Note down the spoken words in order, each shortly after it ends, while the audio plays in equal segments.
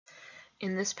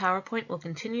In this PowerPoint, we'll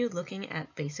continue looking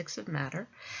at basics of matter.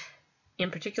 In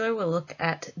particular, we'll look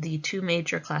at the two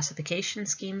major classification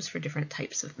schemes for different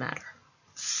types of matter.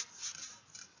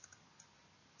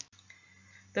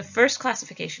 The first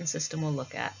classification system we'll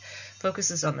look at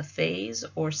focuses on the phase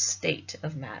or state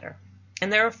of matter.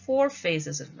 And there are four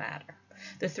phases of matter.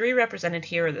 The three represented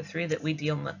here are the three that we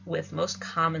deal with most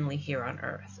commonly here on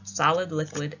Earth: solid,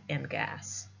 liquid, and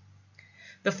gas.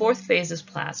 The fourth phase is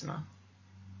plasma.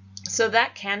 So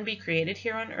that can be created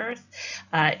here on Earth.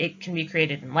 It can be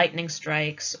created in lightning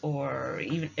strikes or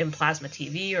even in plasma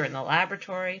TV or in the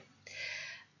laboratory.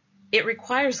 It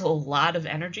requires a lot of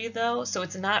energy though, so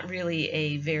it's not really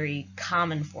a very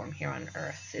common form here on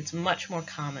Earth. It's much more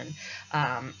common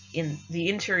in the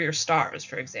interior stars,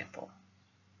 for example.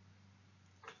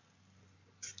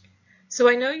 So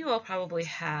I know you all probably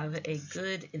have a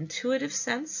good intuitive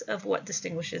sense of what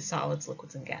distinguishes solids,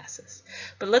 liquids, and gases,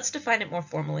 but let's define it more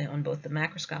formally on both the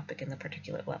macroscopic and the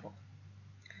particulate level.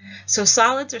 So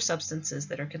solids are substances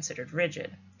that are considered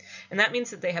rigid, and that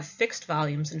means that they have fixed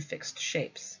volumes and fixed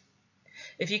shapes.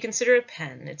 If you consider a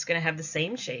pen, it's going to have the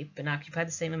same shape and occupy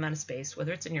the same amount of space,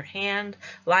 whether it's in your hand,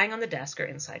 lying on the desk, or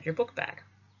inside your book bag.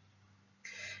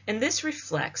 And this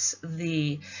reflects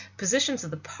the positions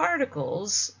of the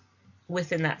particles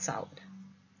within that solid.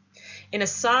 In a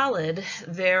solid,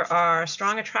 there are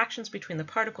strong attractions between the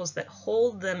particles that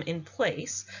hold them in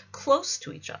place close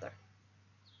to each other.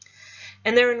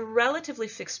 And they're in relatively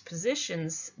fixed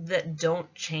positions that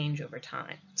don't change over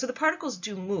time. So the particles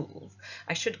do move.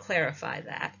 I should clarify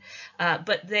that.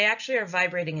 But they actually are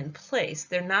vibrating in place.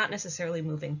 They're not necessarily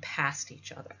moving past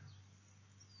each other.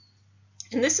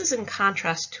 And this is in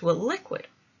contrast to a liquid.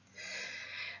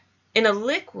 In a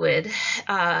liquid,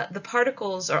 the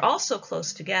particles are also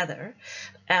close together,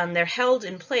 and they're held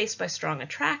in place by strong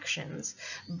attractions,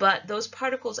 but those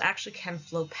particles actually can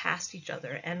flow past each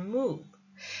other and move.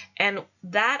 And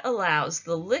that allows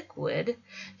the liquid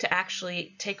to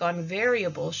actually take on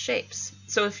variable shapes.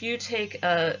 So if you take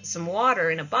some water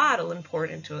in a bottle and pour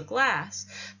it into a glass,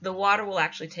 the water will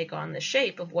actually take on the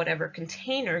shape of whatever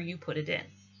container you put it in.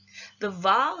 The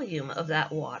volume of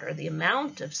that water, the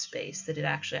amount of space that it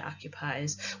actually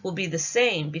occupies, will be the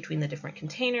same between the different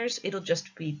containers. It'll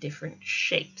just be different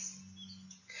shapes.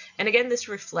 And again, this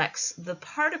reflects the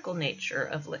particle nature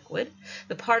of liquid.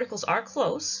 The particles are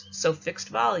close, so fixed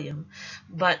volume,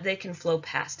 but they can flow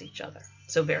past each other,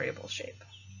 so variable shape.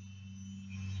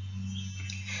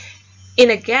 In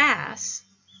a gas,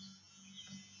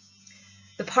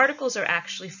 the particles are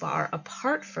actually far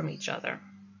apart from each other.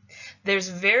 There's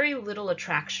very little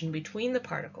attraction between the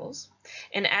particles,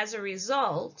 and as a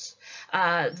result,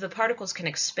 the particles can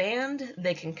expand,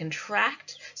 they can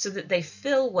contract, so that they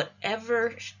fill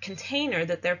whatever container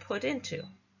that they're put into.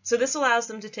 So this allows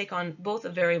them to take on both a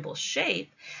variable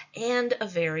shape and a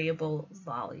variable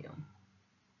volume.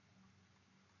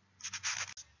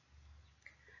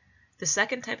 The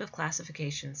second type of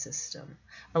classification system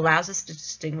allows us to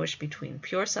distinguish between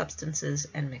pure substances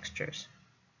and mixtures.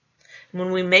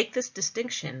 When we make this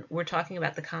distinction, we're talking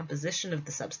about the composition of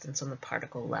the substance on the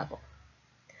particle level.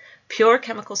 Pure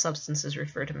chemical substances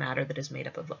refer to matter that is made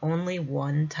up of only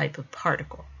one type of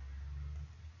particle,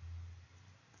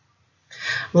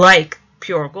 like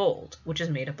pure gold, which is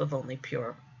made up of only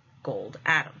pure gold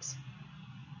atoms.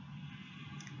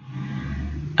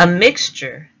 A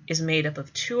mixture is made up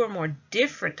of two or more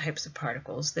different types of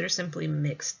particles that are simply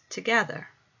mixed together.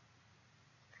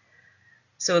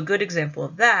 So a good example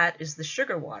of that is the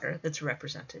sugar water that's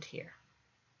represented here.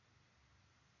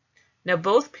 Now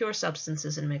both pure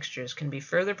substances and mixtures can be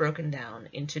further broken down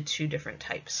into two different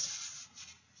types.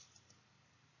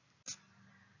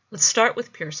 Let's start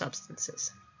with pure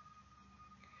substances.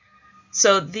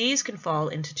 So these can fall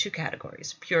into two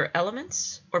categories: pure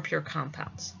elements or pure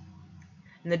compounds.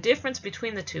 And the difference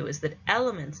between the two is that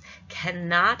elements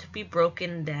cannot be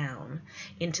broken down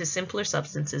into simpler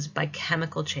substances by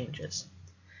chemical changes.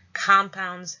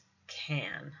 Compounds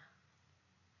can.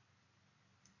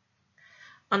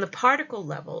 On the particle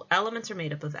level, elements are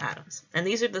made up of atoms, and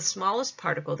these are the smallest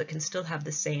particle that can still have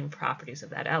the same properties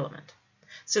of that element.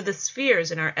 So the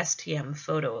spheres in our STM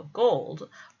photo of gold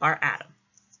are atoms.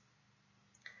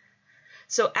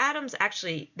 So atoms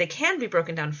actually, they can be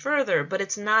broken down further, but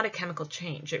it's not a chemical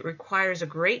change. It requires a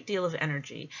great deal of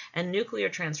energy and nuclear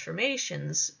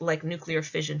transformations like nuclear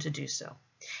fission to do so.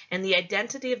 And the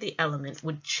identity of the element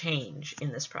would change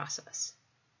in this process.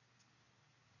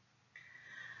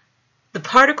 The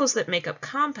particles that make up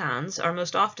compounds are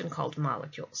most often called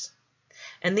molecules.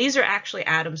 And these are actually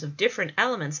atoms of different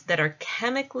elements that are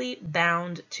chemically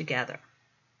bound together.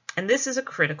 And this is a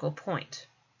critical point.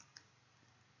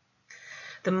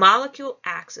 The molecule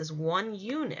acts as one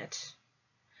unit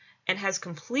and has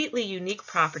completely unique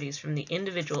properties from the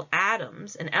individual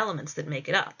atoms and elements that make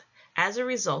it up as a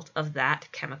result of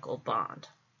that chemical bond.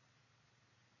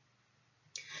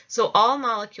 So all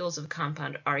molecules of a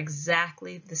compound are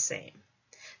exactly the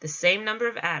same number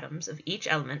of atoms of each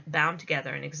element bound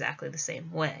together in exactly the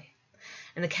same way.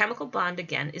 And the chemical bond,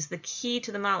 again, is the key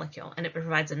to the molecule, and it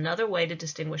provides another way to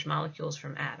distinguish molecules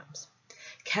from atoms.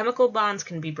 Chemical bonds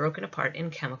can be broken apart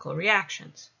in chemical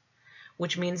reactions,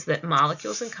 which means that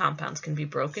molecules and compounds can be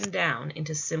broken down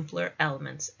into simpler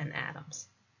elements and atoms.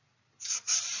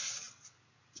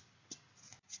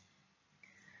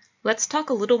 Let's talk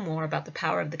a little more about the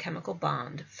power of the chemical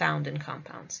bond found in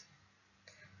compounds.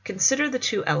 Consider the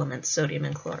two elements, sodium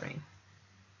and chlorine.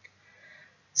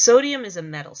 Sodium is a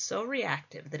metal so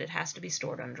reactive that it has to be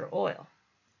stored under oil.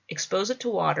 Expose it to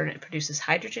water and it produces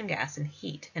hydrogen gas and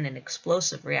heat in an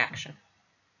explosive reaction.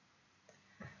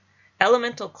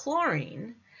 Elemental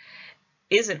chlorine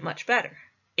isn't much better.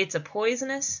 It's a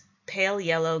poisonous, pale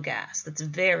yellow gas that's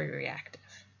very reactive.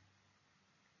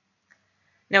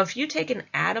 Now, if you take an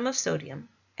atom of sodium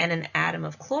and an atom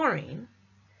of chlorine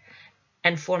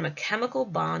and form a chemical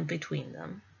bond between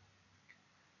them,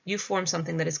 you form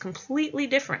something that is completely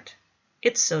different.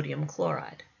 It's sodium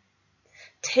chloride.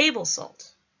 Table salt,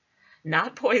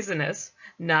 not poisonous,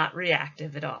 not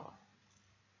reactive at all.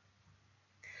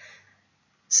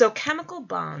 So chemical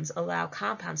bonds allow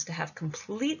compounds to have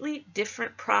completely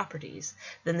different properties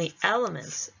than the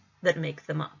elements that make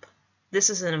them up. This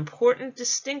is an important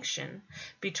distinction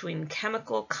between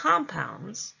chemical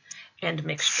compounds and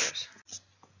mixtures.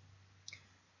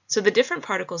 So the different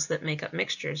particles that make up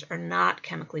mixtures are not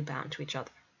chemically bound to each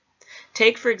other.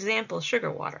 Take, for example,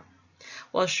 sugar water.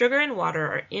 While sugar and water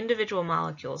are individual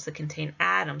molecules that contain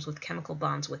atoms with chemical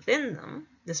bonds within them,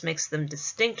 this makes them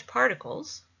distinct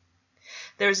particles,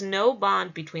 there is no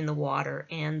bond between the water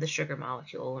and the sugar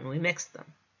molecule when we mix them.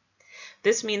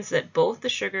 This means that both the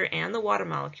sugar and the water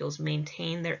molecules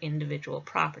maintain their individual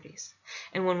properties.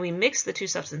 And when we mix the two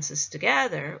substances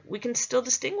together, we can still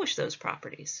distinguish those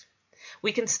properties.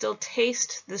 We can still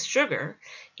taste the sugar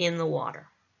in the water.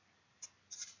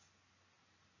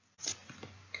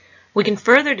 We can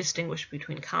further distinguish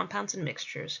between compounds and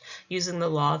mixtures using the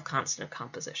law of constant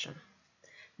composition.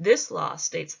 This law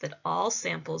states that all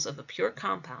samples of a pure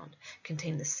compound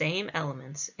contain the same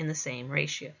elements in the same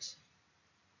ratios.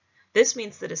 This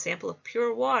means that a sample of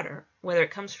pure water, whether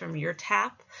it comes from your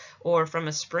tap or from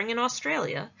a spring in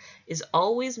Australia, is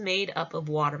always made up of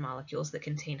water molecules that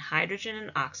contain hydrogen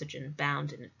and oxygen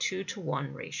bound in a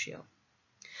 2-to-1 ratio.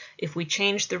 If we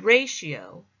change the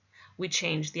ratio, we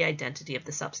change the identity of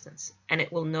the substance, and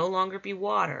it will no longer be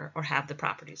water or have the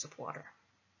properties of water.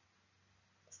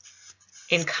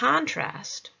 In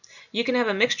contrast, you can have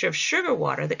a mixture of sugar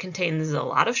water that contains a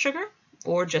lot of sugar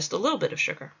or just a little bit of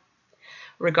sugar.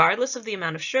 Regardless of the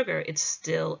amount of sugar, it's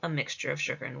still a mixture of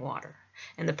sugar and water,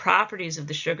 and the properties of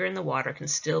the sugar and the water can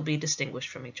still be distinguished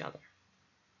from each other.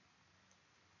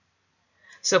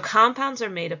 So compounds are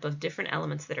made up of different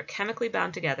elements that are chemically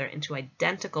bound together into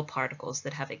identical particles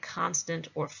that have a constant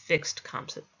or fixed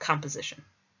composition.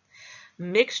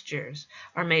 Mixtures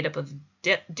are made up of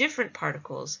different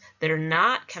particles that are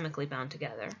not chemically bound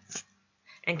together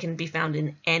and can be found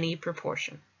in any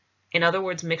proportion. In other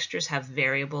words, mixtures have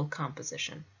variable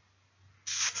composition.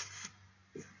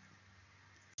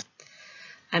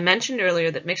 I mentioned earlier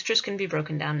that mixtures can be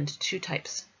broken down into two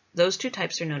types. Those two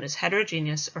types are known as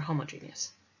heterogeneous or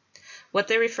homogeneous. What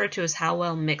they refer to is how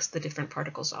well mixed the different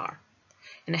particles are.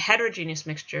 In a heterogeneous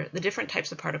mixture, the different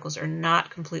types of particles are not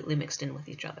completely mixed in with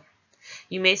each other.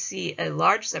 You may see a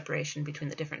large separation between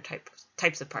the different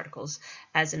types of particles,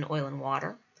 as in oil and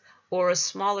water, or a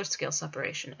smaller scale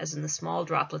separation, as in the small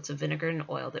droplets of vinegar and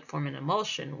oil that form an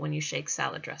emulsion when you shake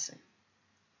salad dressing.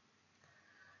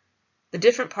 The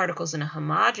different particles in a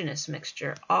homogeneous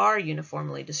mixture are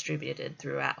uniformly distributed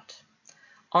throughout,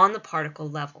 on the particle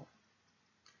level.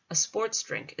 A sports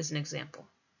drink is an example.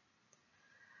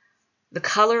 The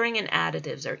coloring and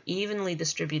additives are evenly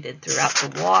distributed throughout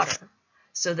the water,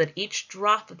 so that each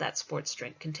drop of that sports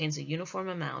drink contains a uniform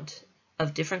amount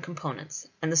of different components,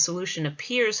 and the solution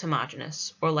appears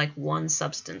homogeneous or like one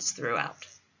substance throughout.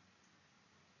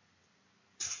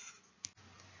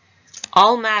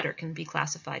 All matter can be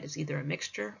classified as either a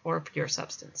mixture or a pure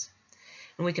substance.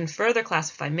 And we can further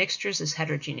classify mixtures as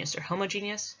heterogeneous or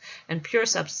homogeneous, and pure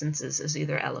substances as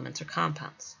either elements or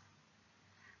compounds.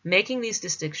 Making these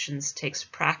distinctions takes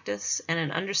practice and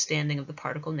an understanding of the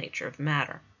particle nature of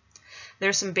matter. There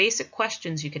are some basic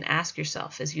questions you can ask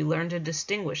yourself as you learn to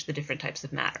distinguish the different types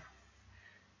of matter.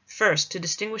 First, to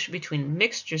distinguish between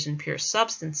mixtures and pure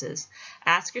substances,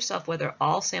 ask yourself whether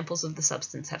all samples of the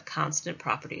substance have constant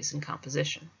properties in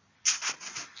composition.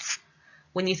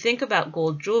 When you think about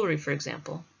gold jewelry, for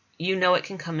example, you know it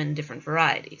can come in different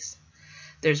varieties.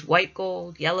 There's white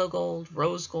gold, yellow gold,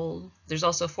 rose gold. There's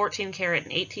also 14 karat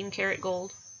and 18 karat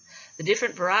gold. The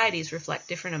different varieties reflect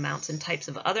different amounts and types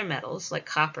of other metals, like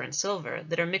copper and silver,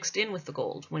 that are mixed in with the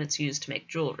gold when it's used to make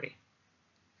jewelry.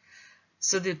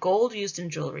 So the gold used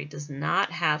in jewelry does not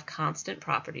have constant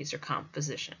properties or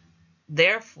composition.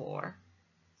 Therefore,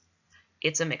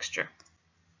 it's a mixture.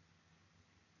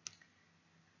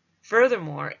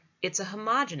 Furthermore, it's a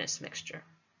homogeneous mixture.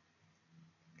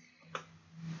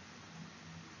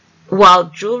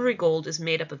 While jewelry gold is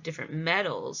made up of different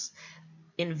metals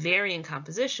in varying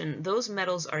composition, those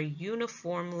metals are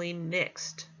uniformly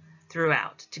mixed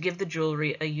throughout to give the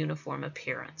jewelry a uniform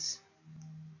appearance.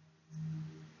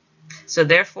 So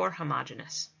therefore,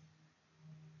 homogeneous.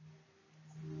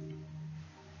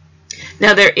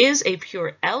 Now there is a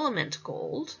pure element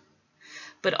gold,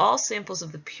 but all samples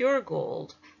of the pure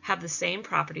gold have the same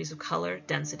properties of color,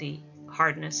 density,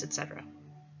 hardness, etc.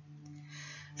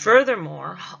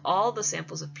 Furthermore, all the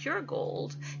samples of pure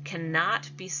gold cannot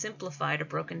be simplified or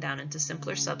broken down into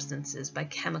simpler substances by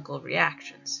chemical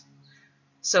reactions.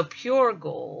 So pure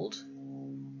gold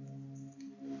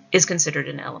is considered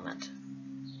an element.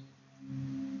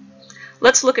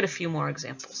 Let's look at a few more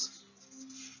examples.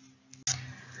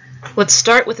 Let's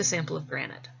start with a sample of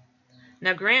granite.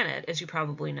 Now granite, as you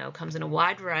probably know, comes in a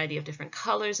wide variety of different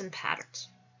colors and patterns.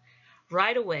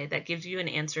 Right away, that gives you an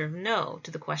answer of no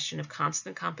to the question of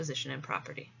constant composition and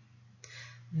property.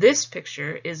 This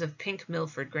picture is of pink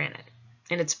Milford granite,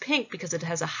 and it's pink because it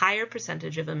has a higher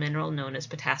percentage of a mineral known as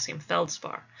potassium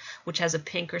feldspar, which has a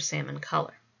pink or salmon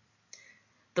color.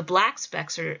 The black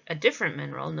specks are a different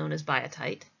mineral known as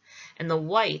biotite, and the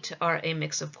white are a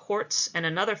mix of quartz and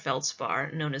another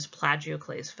feldspar known as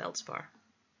plagioclase feldspar.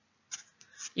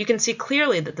 You can see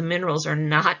clearly that the minerals are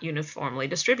not uniformly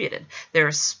distributed. There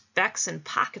are specks and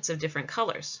pockets of different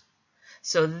colors.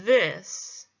 So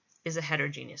this is a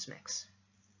heterogeneous mix.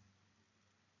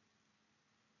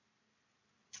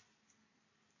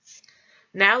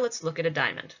 Now let's look at a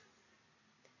diamond.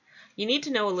 You need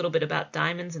to know a little bit about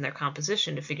diamonds and their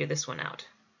composition to figure this one out.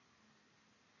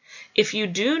 If you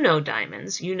do know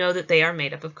diamonds, you know that they are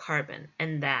made up of carbon,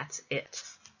 and that's it.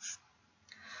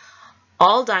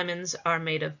 All diamonds are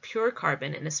made of pure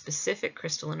carbon in a specific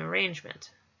crystalline arrangement.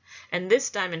 And this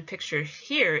diamond picture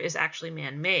here is actually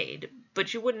man-made,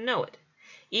 but you wouldn't know it.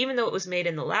 Even though it was made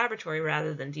in the laboratory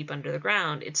rather than deep under the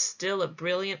ground, it's still a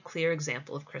brilliant, clear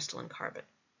example of crystalline carbon.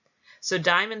 So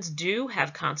diamonds do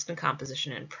have constant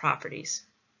composition and properties.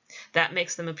 That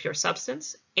makes them a pure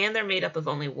substance, and they're made up of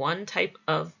only one type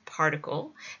of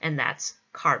particle, and that's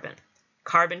carbon.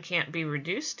 Carbon can't be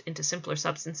reduced into simpler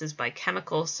substances by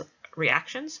chemical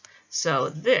reactions, so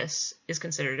this is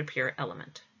considered a pure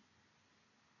element.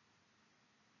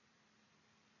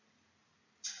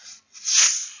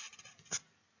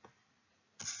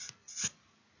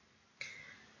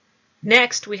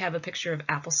 Next, we have a picture of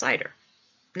apple cider.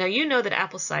 Now you know that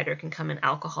apple cider can come in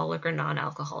alcoholic or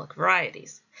non-alcoholic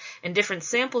varieties, and different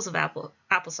samples of apple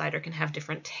cider can have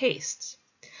different tastes.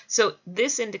 So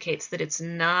this indicates that it's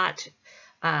not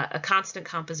a constant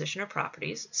composition or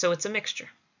properties, so it's a mixture.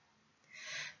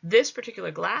 This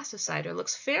particular glass of cider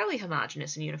looks fairly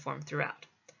homogeneous and uniform throughout.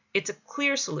 It's a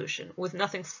clear solution with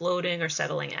nothing floating or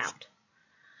settling out.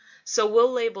 So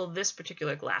we'll label this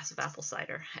particular glass of apple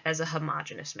cider as a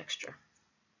homogeneous mixture.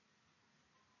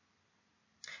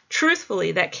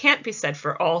 Truthfully, that can't be said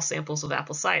for all samples of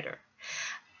apple cider.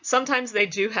 Sometimes they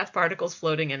do have particles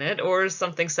floating in it or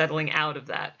something settling out of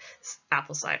that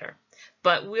apple cider,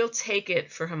 but we'll take it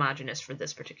for homogeneous for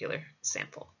this particular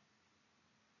sample.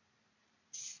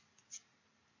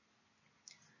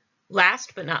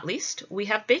 Last but not least, we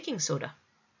have baking soda.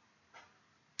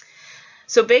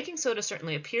 So baking soda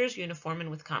certainly appears uniform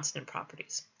and with constant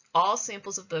properties. All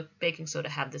samples of the baking soda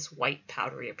have this white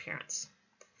powdery appearance.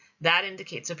 That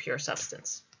indicates a pure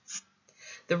substance.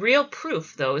 The real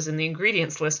proof, though, is in the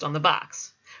ingredients list on the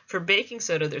box. For baking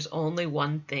soda, there's only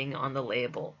one thing on the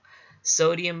label: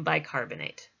 sodium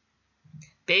bicarbonate.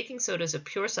 Baking soda is a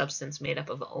pure substance made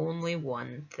up of only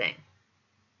one thing.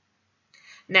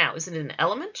 Now, is it an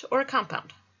element or a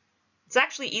compound? It's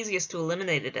actually easiest to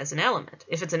eliminate it as an element.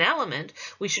 If it's an element,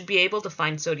 we should be able to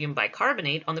find sodium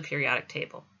bicarbonate on the periodic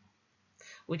table.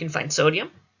 We can find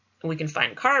sodium, and we can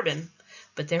find carbon,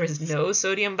 but there is no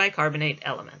sodium bicarbonate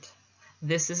element.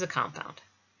 This is a compound.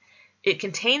 It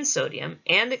contains sodium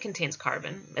and it contains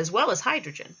carbon, as well as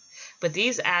hydrogen, But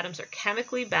these atoms are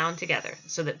chemically bound together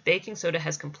so that baking soda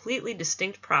has completely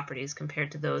distinct properties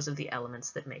compared to those of the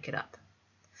elements that make it up.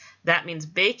 That means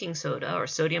baking soda, or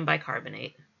sodium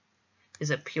bicarbonate, is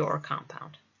a pure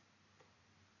compound.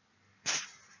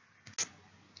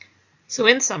 So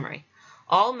in summary,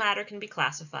 all matter can be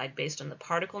classified based on the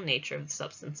particle nature of the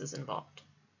substances involved.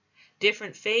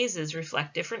 Different phases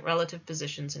reflect different relative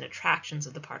positions and attractions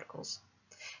of the particles,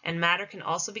 and matter can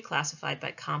also be classified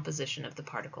by composition of the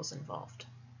particles involved.